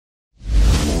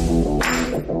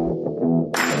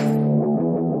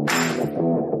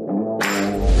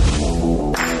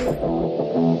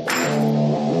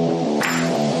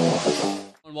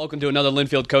welcome to another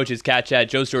Linfield Coaches CatChat.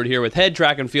 Joe Stewart here with head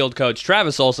track and field coach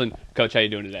Travis Olson. Coach, how you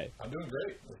doing today? I'm doing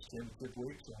great. It's championship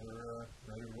week, so we're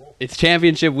ready to roll. It's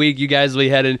championship week. You guys will be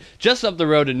heading just up the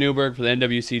road to Newberg for the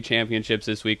NWC Championships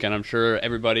this weekend. I'm sure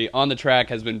everybody on the track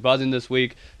has been buzzing this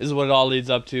week. This is what it all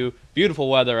leads up to. Beautiful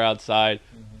weather outside.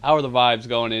 How are the vibes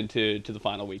going into the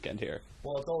final weekend here?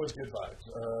 Well, it's always good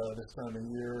vibes. This time of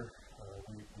year,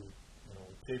 we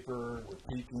taper,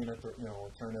 we're peaking at the, we're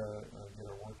trying to get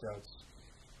our workouts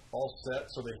all set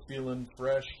so they're feeling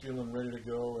fresh, feeling ready to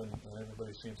go, and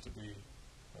everybody seems to be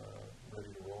ready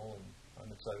to roll, and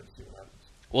I'm excited to see what happens.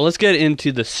 Well, let's get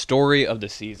into the story of the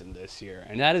season this year,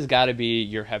 and that has got to be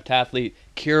your heptathlete,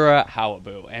 Kira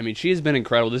Hawaaboo. I mean, she's been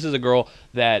incredible. This is a girl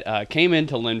that came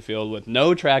into Linfield with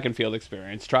no track and field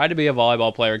experience, tried to be a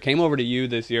volleyball player, came over to you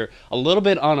this year a little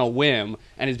bit on a whim,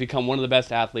 and has become one of the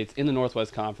best athletes in the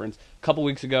Northwest Conference. A couple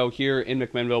weeks ago here in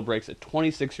McMinnville, breaks a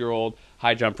 26-year-old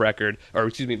long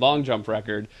jump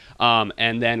record,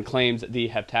 and then claims the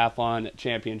heptathlon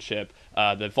championship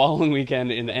the following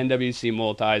weekend in the NWC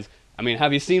multis. I mean,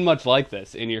 have you seen much like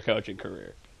this in your coaching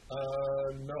career?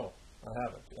 No, I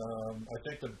haven't. I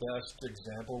think the best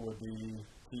example would be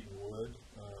Keaton Wood.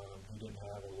 He didn't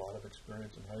have a lot of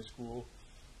experience in high school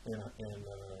in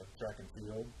track and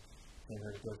field. Came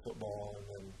here to play football, and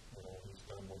then he's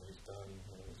done what he's done.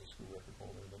 He's a school record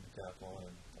holder, then decathlon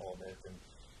and All-American,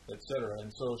 etc.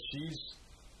 And so she's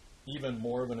even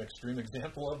more of an extreme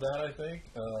example of that, I think.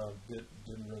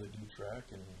 Didn't really do track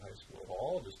in high school at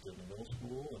all, just did in middle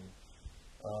school. And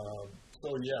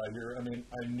so, yeah,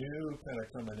 I knew kind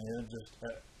of coming in just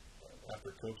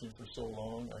after coaching for so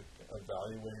long,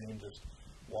 evaluating, just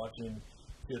watching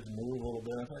kids move a little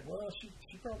bit. I think, well,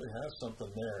 she probably has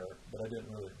something there, but I didn't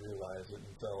really realize it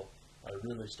until I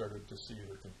really started to see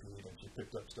her compete, and she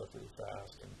picked up stuff really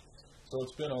fast. And so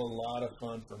it's been a lot of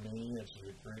fun for me, and she's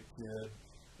a great kid,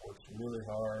 works really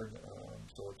hard,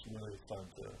 so it's really fun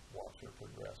to watch her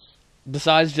progress.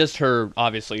 Besides just her,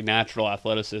 obviously, natural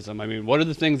athleticism, I mean, what are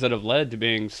the things that have led to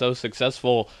being so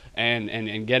successful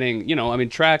and getting,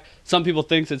 track, some people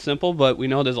think it's simple, but we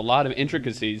know there's a lot of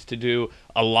intricacies to do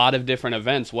a lot of different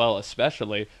events well,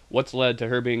 especially. What's led to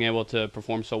her being able to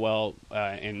perform so well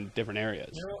in different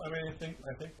areas?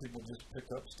 I think people just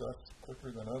pick up stuff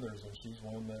quicker than others, and she's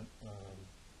one that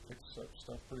picks up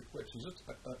stuff pretty quick. She's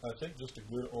I think just a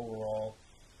good overall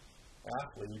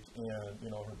athlete,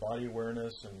 and her body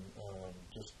awareness and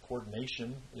just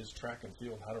coordination is track and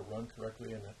field, how to run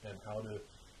correctly and how to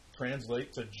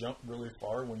translate to jump really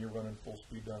far when you're running full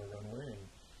speed down a runway,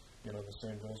 and the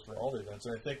same goes for all the events.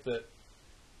 And I think that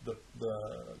the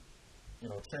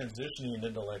transitioning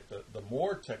into like the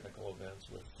more technical events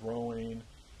with throwing,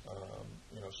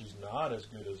 she's not as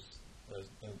good as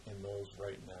in those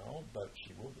right now, but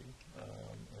she will be,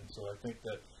 and so I think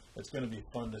that it's going to be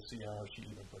fun to see how she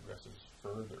even progresses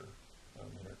further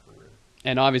in her career.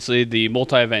 And obviously the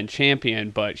multi-event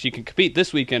champion, but she can compete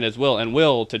this weekend as well, and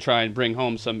will, to try and bring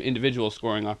home some individual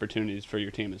scoring opportunities for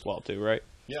your team as well, too, right?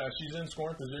 Yeah, she's in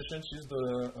scoring position. She's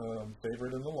the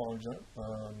favorite in the long jump.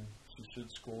 She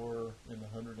should score in the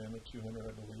 100 and the 200,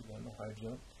 I believe, and the high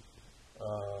jump.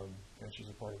 And she's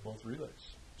a part of both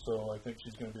relays. So I think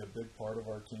she's going to be a big part of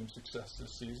our team's success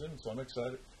this season. So I'm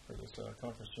excited for this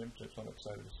conference championships. I'm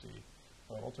excited to see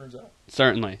how it all turns out.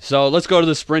 Certainly. So let's go to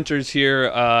the sprinters here.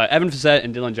 Evan Fassett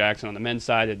and Dylan Jackson on the men's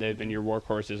side. They've been your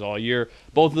workhorses all year.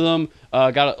 Both of them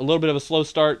got a little bit of a slow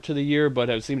start to the year, but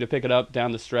have seemed to pick it up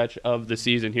down the stretch of the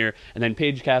season here. And then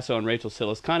Paige Casso and Rachel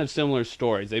Sillis, kind of similar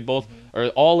stories. They both, or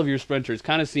all of your sprinters,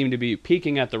 kind of seem to be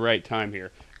peaking at the right time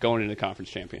here, going into the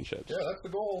conference championships. Yeah, that's the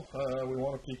goal. We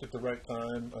want to peak at the right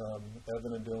time.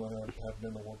 Evan and Dylan have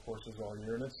been the workhorses all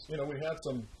year, and it's we had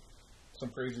some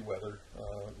crazy weather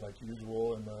like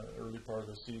usual in the early part of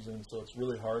the season, so it's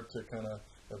really hard to kind of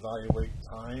evaluate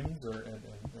times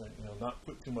and not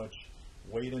put too much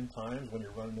weight in times when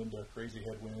you're running into crazy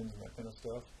headwinds and that kind of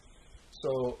stuff.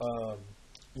 So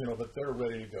but they're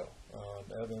ready to go.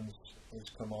 Evans has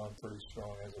come on pretty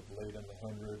strong as of late in the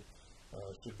 100.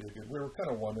 Should be a good. We were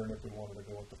kind of wondering if we wanted to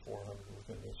go with the 400 with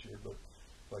him this year, but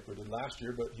like we did last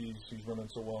year. But he's running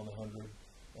so well in the 100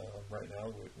 right now.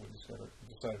 We just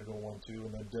decided to go 1-2,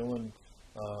 and then Dylan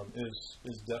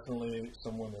is definitely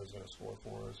someone that's going to score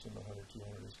for us in the 100,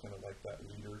 200. He's kind of like that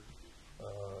leader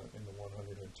in the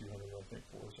 100 and 200, I think,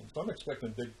 for us. And so I'm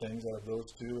expecting big things out of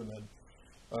those two, and then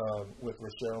with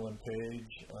Rochelle and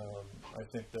Paige, I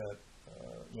think that.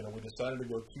 We decided to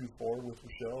go 2-4 with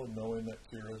Rochelle, knowing that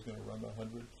Kira is going to run the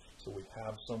 100, so we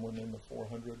have someone in the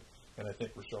 400, and I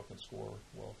think Rochelle can score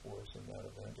well for us in that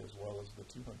event as well as the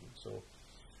 200. So,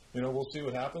 we'll see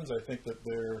what happens. I think that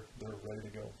they're ready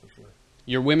to go for sure.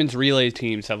 Your women's relay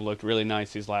teams have looked really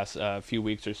nice these last few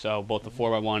weeks or so, both the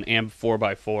 4x1 and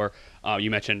 4x4.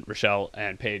 You mentioned Rochelle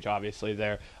and Paige, obviously,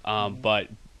 there. But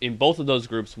in both of those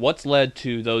groups, what's led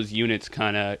to those units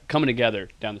kind of coming together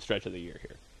down the stretch of the year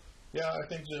here? Yeah, I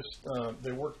think just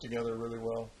they work together really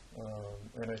well.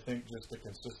 And I think just the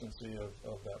consistency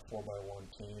of that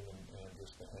 4x1 team and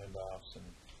just the handoffs. And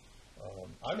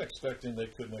I'm expecting they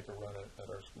could make a run at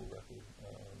our school record.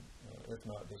 If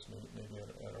not this meet, maybe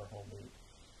at our home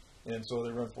meet. And so they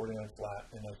run 49 flat,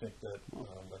 and I think that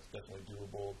that's definitely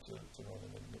doable to run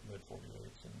in the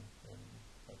mid-48s, and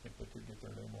I think they could get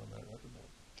their name on that record board.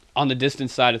 On the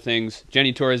distance side of things,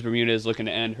 Jenny Torres Bermuda is looking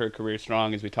to end her career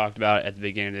strong, as we talked about at the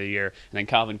beginning of the year, and then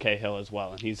Calvin Cahill as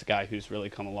well, and he's a guy who's really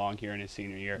come along here in his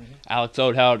senior year. Alex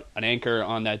Oldhout, an anchor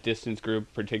on that distance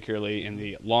group, particularly in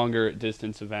the longer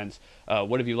distance events.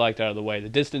 What have you liked out of the way? The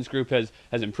distance group has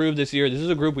improved this year. This is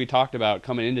a group we talked about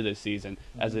coming into this season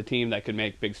as a team that could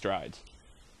make big strides.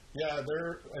 Yeah,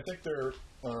 I think they're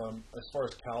as far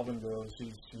as Calvin goes,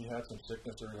 he had some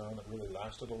sickness early on that really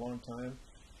lasted a long time.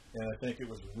 And I think it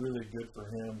was really good for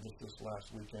him just this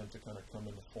last weekend to kind of come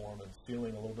into form and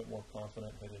feeling a little bit more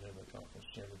confident heading into the conference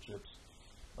championships.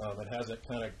 It hasn't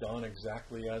kind of gone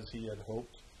exactly as he had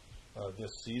hoped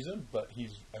this season, but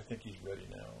I think he's ready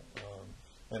now.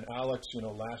 And Alex,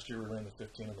 last year we ran the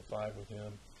 15 and the 5 with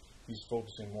him. He's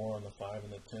focusing more on the 5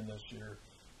 and the 10 this year.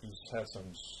 He's had some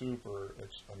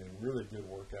really good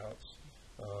workouts.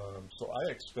 So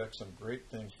I expect some great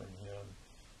things from him.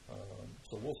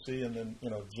 So we'll see, and then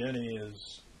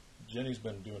Jenny's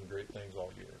been doing great things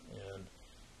all year, and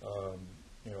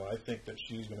I think that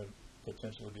she's going to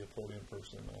potentially be a podium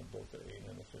person on both the 8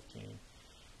 and the 15.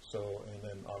 So, and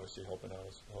then obviously helping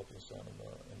us out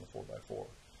in the 4x4.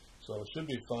 So it should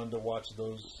be fun to watch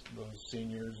those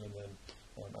seniors, and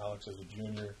then Alex as a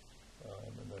junior,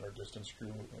 and then our distance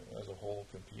crew as a whole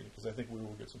compete, because I think we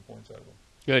will get some points out of them.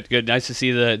 Good. Nice to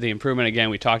see the improvement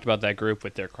again. We talked about that group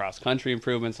with their cross-country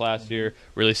improvements last year,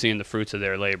 really seeing the fruits of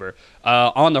their labor.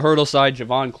 On the hurdle side,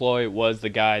 Javon Cloy was the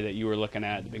guy that you were looking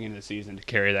at the beginning of the season to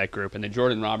carry that group. And then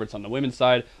Jordan Roberts on the women's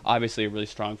side, obviously a really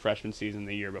strong freshman season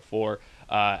the year before.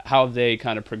 How have they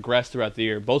kind of progressed throughout the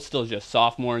year? Both still just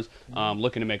sophomores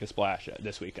looking to make a splash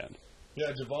this weekend.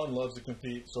 Yeah, Javon loves to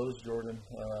compete. So does Jordan.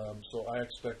 So I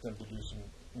expect them to do some,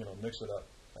 mix it up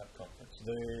at conference.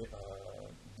 They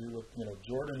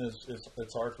Jordan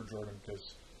it's hard for Jordan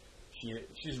because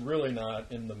she's really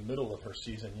not in the middle of her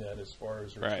season yet as far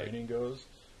as her training goes,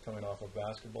 coming off of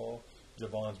basketball.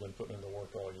 Javon's been putting in the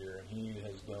work all year, and he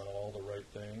has done all the right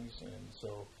things, and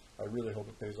so I really hope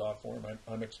it pays off for him.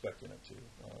 I'm expecting it to.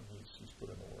 He's put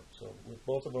in the work. So with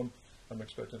both of them, I'm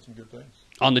expecting some good things.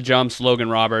 On the jumps, Logan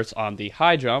Roberts on the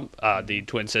high jump, the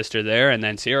twin sister there, and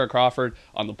then Sierra Crawford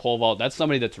on the pole vault. That's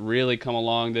somebody that's really come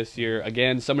along this year.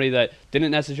 Again, somebody that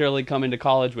didn't necessarily come into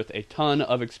college with a ton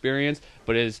of experience,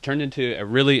 but has turned into a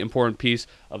really important piece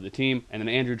of the team. And then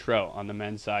Andrew Troe on the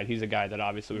men's side. He's a guy that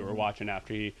obviously we were watching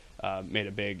after he made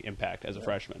a big impact as a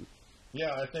freshman.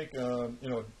 Yeah, I think,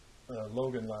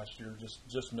 Logan last year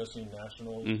just missing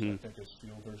nationals. I think his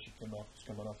fielder, she's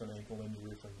coming off an ankle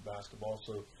injury from basketball,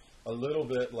 so a little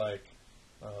bit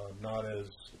not as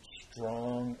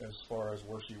strong as far as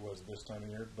where she was this time of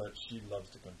year, but she loves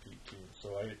to compete too.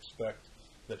 So I expect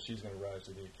that she's going to rise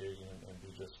to the occasion and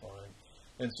be just fine.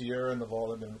 And Sierra and the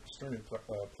vault, I've been extremely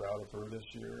proud of her this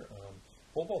year.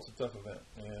 Pole vault's a tough event,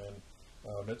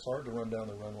 and it's hard to run down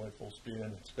the runway full speed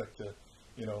and expect to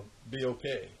be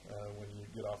okay when you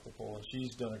get off the pole. And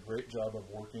she's done a great job of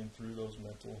working through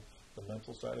the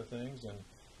mental side of things, and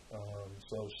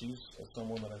so she's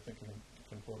someone that I think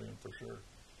can podium for sure.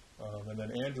 And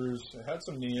then Andrews had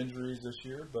some knee injuries this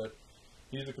year, but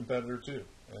he's a competitor too,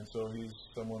 and so he's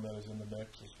someone that is in the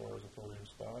mix as far as a podium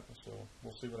spot. So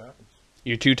we'll see what happens.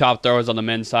 Your two top throwers on the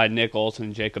men's side, Nick Olson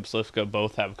and Jacob Slifka,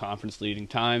 both have conference leading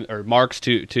time or marks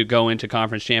to go into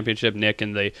conference championship. Nick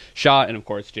in the shot, and of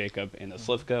course Jacob in the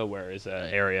Slifka, where is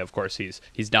an area, of course,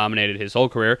 he's dominated his whole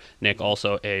career. Nick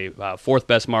also a fourth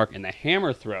best mark in the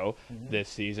hammer throw this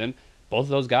season. Both of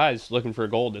those guys looking for a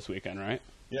gold this weekend, right?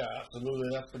 Yeah, absolutely.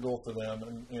 That's the goal for them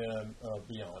and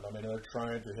beyond. I mean, they're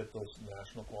trying to hit those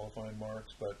national qualifying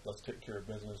marks, but let's take care of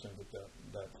business and get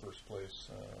that first place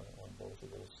on both of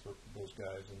those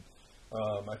guys.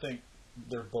 And I think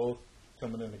they're both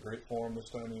coming into great form this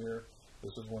time of year.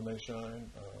 This is when they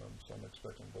shine, so I'm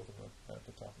expecting both of them at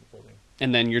the top of the podium.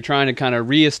 And then you're trying to kind of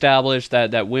reestablish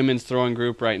that women's throwing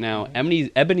group right now. Ebony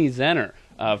Zenner,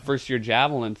 first-year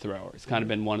javelin thrower, has kind of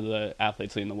been one of the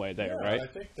athletes leading the way there, right? I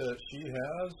think that she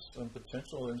has some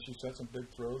potential, and she's had some big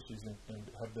throws. She's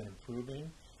have been improving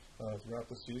throughout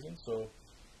the season. So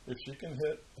if she can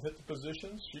hit the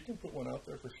positions, she can put one out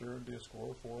there for sure and be a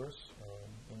scorer for us.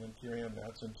 And then Kira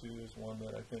Matson, too, is one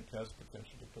that I think has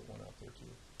potential to put one out there, too.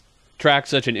 Track's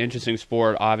such an interesting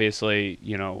sport. Obviously,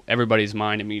 you know, everybody's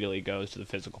mind immediately goes to the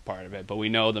physical part of it, but we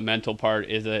know the mental part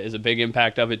is a big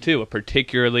impact of it, too,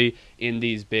 particularly in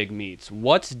these big meets.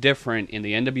 What's different in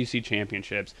the NWC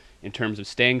Championships in terms of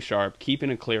staying sharp,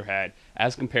 keeping a clear head,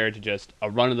 as compared to just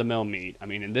a run-of-the-mill meet? I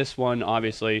mean, in this one,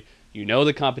 obviously, you know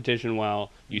the competition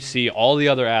well, you see all the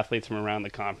other athletes from around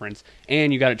the conference,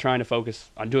 and you got to try to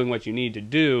focus on doing what you need to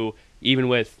do, even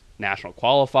with national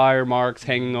qualifier marks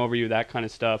hanging over you, that kind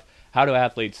of stuff. How do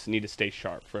athletes need to stay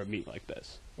sharp for a meet like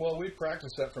this? Well, we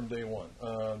practice that from day one.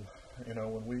 You know,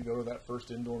 when we go to that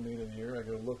first indoor meet of the year, I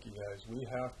go, look, you guys, we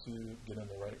have to get in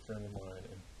the right frame of mind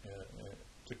and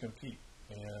to compete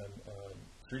and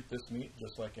treat this meet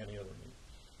just like any other meet.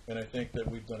 And I think that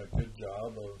we've done a good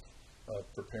job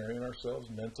of preparing ourselves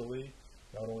mentally,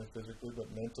 not only physically, but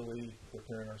mentally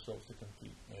preparing ourselves to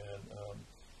compete. And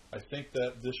I think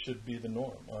that this should be the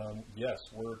norm. Yes,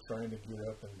 we're trying to gear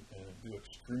up and do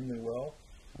extremely well.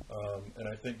 And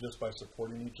I think just by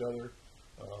supporting each other,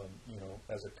 you know,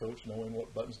 as a coach, knowing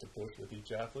what buttons to push with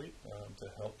each athlete to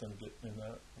help them get in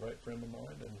that right frame of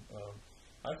mind. And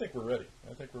I think we're ready.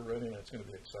 I think we're ready, and it's going to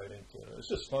be exciting. It's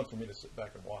just fun for me to sit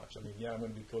back and watch. I mean, yeah, I'm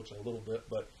going to be coaching a little bit,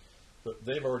 but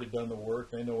they've already done the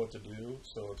work. They know what to do,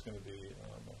 so it's going to be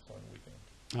a fun weekend.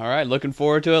 All right, looking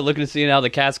forward to it. Looking to see how the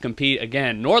Cats compete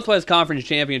again. Northwest Conference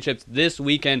Championships this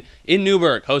weekend in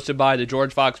Newberg, hosted by the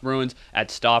George Fox Bruins at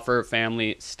Stoffer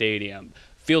Family Stadium.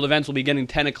 Field events will be beginning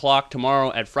 10 o'clock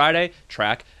tomorrow at Friday.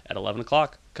 Track at 11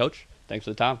 o'clock. Coach, thanks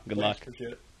for the time. Good luck.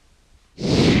 Appreciate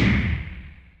it.